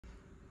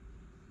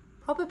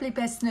Probably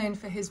best known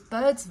for his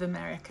Birds of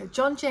America,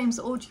 John James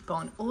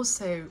Audubon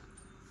also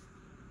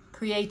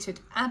created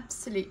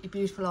absolutely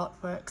beautiful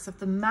artworks of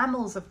the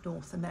mammals of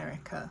North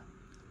America.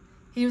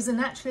 He was a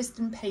naturalist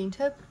and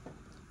painter,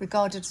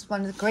 regarded as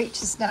one of the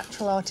greatest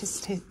natural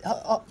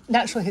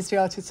history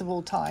artists of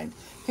all time,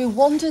 who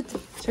wandered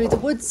through the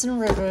woods and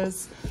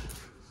rivers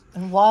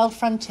and wild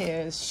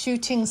frontiers,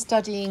 shooting,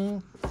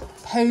 studying,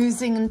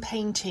 posing and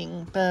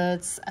painting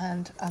birds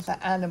and other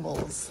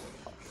animals.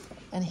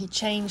 And he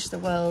changed the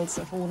worlds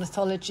of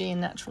ornithology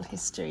and natural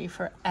history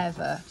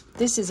forever.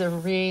 This is a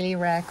really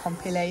rare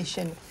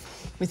compilation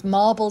with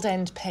marbled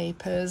end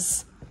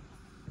papers,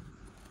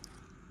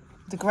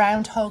 the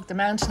groundhog, the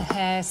mountain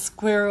hare,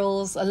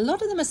 squirrels. A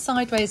lot of them are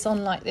sideways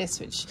on like this,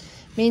 which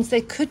means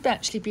they could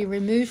actually be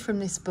removed from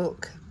this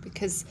book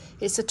because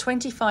it's a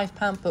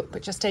 £25 book,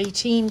 but just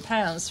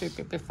 £18 through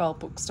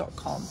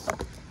bibliophlebooks.com.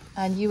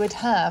 And you would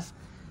have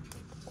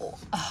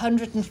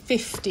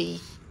 150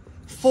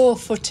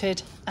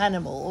 four-footed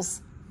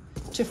animals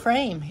to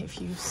frame if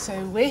you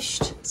so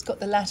wished. It's got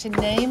the Latin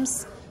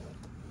names.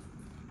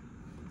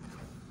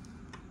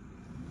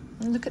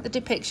 And look at the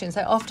depictions.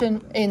 They're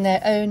often in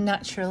their own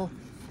natural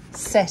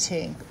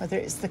setting, whether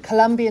it's the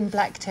Columbian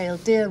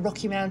black-tailed deer,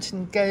 Rocky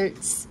Mountain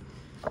goats,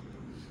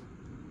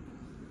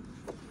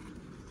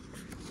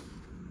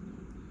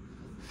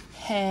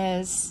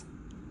 hares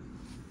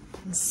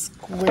and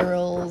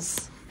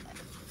squirrels,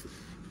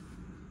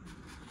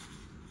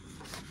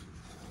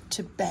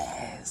 to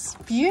bears.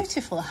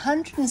 Beautiful,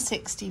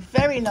 160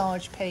 very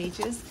large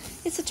pages.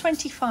 It's a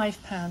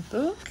 £25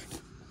 book,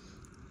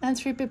 and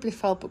through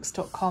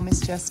bibliophlebooks.com is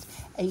just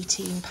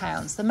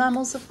 £18. The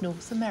Mammals of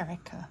North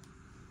America.